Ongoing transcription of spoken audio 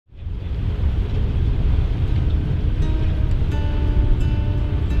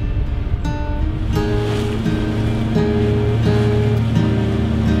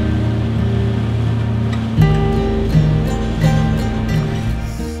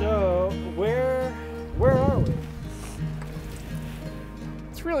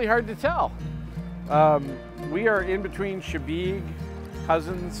really hard to tell. We are in between Seaweed,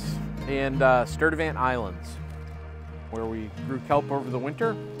 Cousins, and Sturtevant Islands, where we grew kelp over the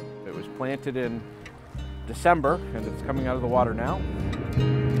winter. It was planted in December, and it's coming out of the water now.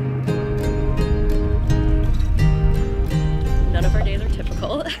 None of our days are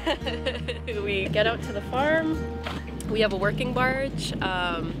typical. We get out to the farm. We have a working barge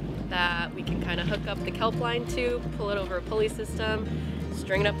that we can kind of hook up the kelp line to, pull it over a pulley system,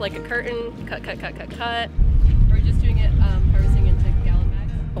 string it up like a curtain, cut. We're just doing it harvesting into gallon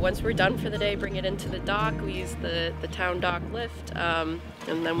bags. Once we're done for the day, bring it into the dock. We use the town dock lift, and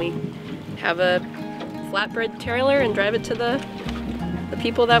then we have a flatbed trailer and drive it to the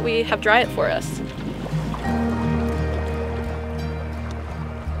people that we have dry it for us.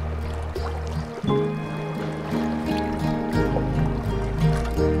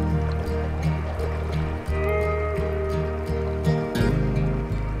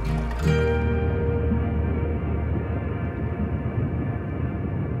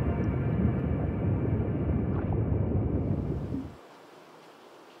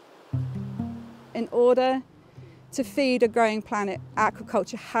 In order to feed a growing planet,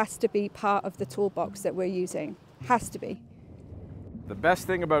 aquaculture has to be part of the toolbox that we're using. Has to be. The best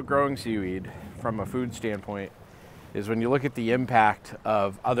thing about growing seaweed from a food standpoint is when you look at the impact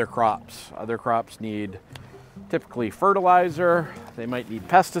of other crops. Other crops need typically fertilizer, they might need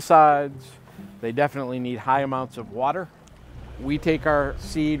pesticides, they definitely need high amounts of water. We take our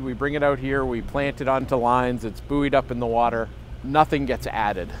seed, we bring it out here, we plant it onto lines, it's buoyed up in the water, nothing gets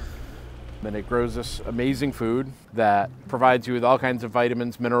added. And it grows this amazing food that provides you with all kinds of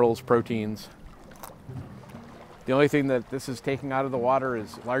vitamins, minerals, proteins. The only thing that this is taking out of the water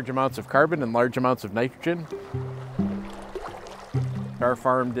is large amounts of carbon and large amounts of nitrogen. Our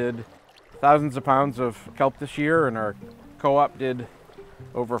farm did thousands of pounds of kelp this year, and our co-op did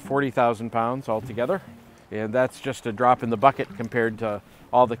over 40,000 pounds altogether. And that's just a drop in the bucket compared to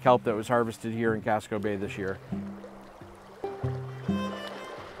all the kelp that was harvested here in Casco Bay this year.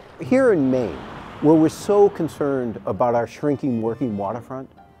 Here in Maine, where we're so concerned about our shrinking working waterfront,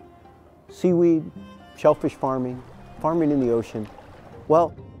 seaweed, shellfish farming, farming in the ocean,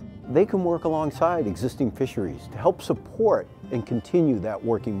 well, they can work alongside existing fisheries to help support and continue that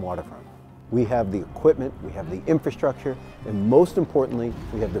working waterfront. We have the equipment, we have the infrastructure, and most importantly,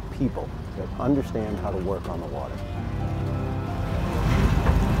 we have the people that understand how to work on the water.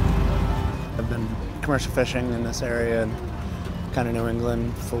 I've been commercial fishing in this area and kind of New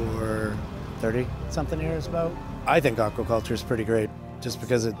England for 30-something years about. I think aquaculture is pretty great just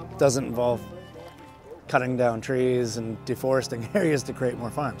because it doesn't involve cutting down trees and deforesting areas to create more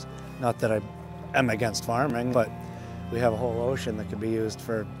farms. Not that I am against farming, but we have a whole ocean that could be used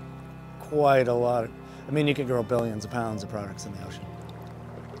for quite a lot. I mean, you could grow billions of pounds of products in the ocean.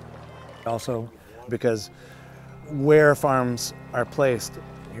 Also, because where farms are placed,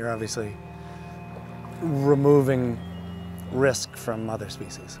 you're obviously removing risk from other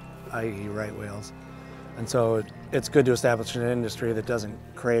species, i.e. right whales. And so it's good to establish an industry that doesn't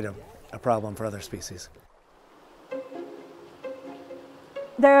create a problem for other species.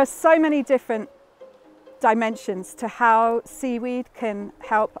 There are so many different dimensions to how seaweed can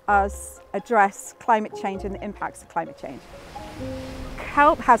help us address climate change and the impacts of climate change.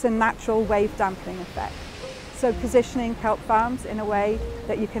 Kelp has a natural wave dampening effect. So positioning kelp farms in a way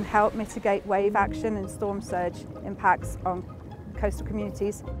that you can help mitigate wave action and storm surge impacts on coastal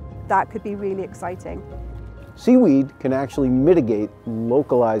communities, that could be really exciting. Seaweed can actually mitigate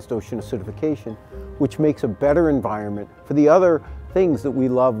localized ocean acidification, which makes a better environment for the other things that we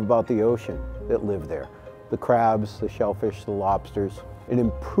love about the ocean that live there. The crabs, the shellfish, the lobsters. It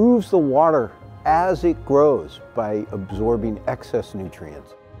improves the water as it grows by absorbing excess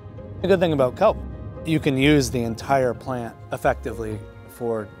nutrients. The good thing about kelp, you can use the entire plant effectively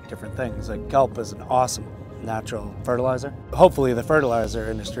for different things. Like kelp is an awesome natural fertilizer. Hopefully the fertilizer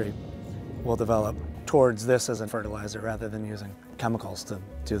industry will develop towards this as a fertilizer rather than using chemicals to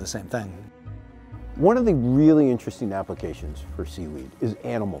do the same thing. One of the really interesting applications for seaweed is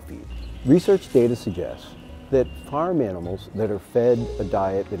animal feed. Research data suggests that farm animals that are fed a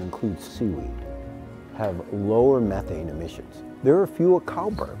diet that includes seaweed have lower methane emissions. There are fewer cow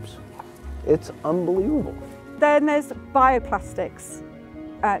burps. It's unbelievable. Then there's bioplastics.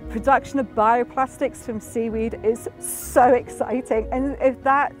 Production of bioplastics from seaweed is so exciting, and if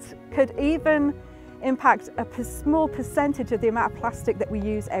that could even impact a small percentage of the amount of plastic that we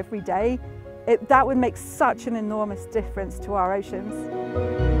use every day, that would make such an enormous difference to our oceans.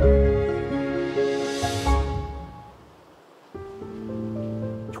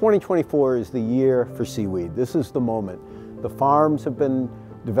 2024 is the year for seaweed. This is the moment. The farms have been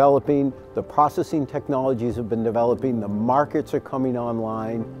developing, the processing technologies have been developing, the markets are coming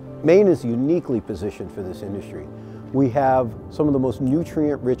online. Maine is uniquely positioned for this industry. We have some of the most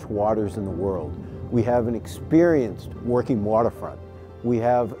nutrient-rich waters in the world. We have an experienced working waterfront. We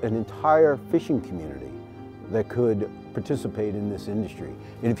have an entire fishing community that could participate in this industry.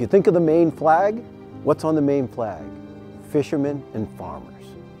 And if you think of the Maine flag, what's on the Maine flag? Fishermen and farmers.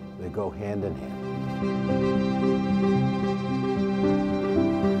 They go hand in hand.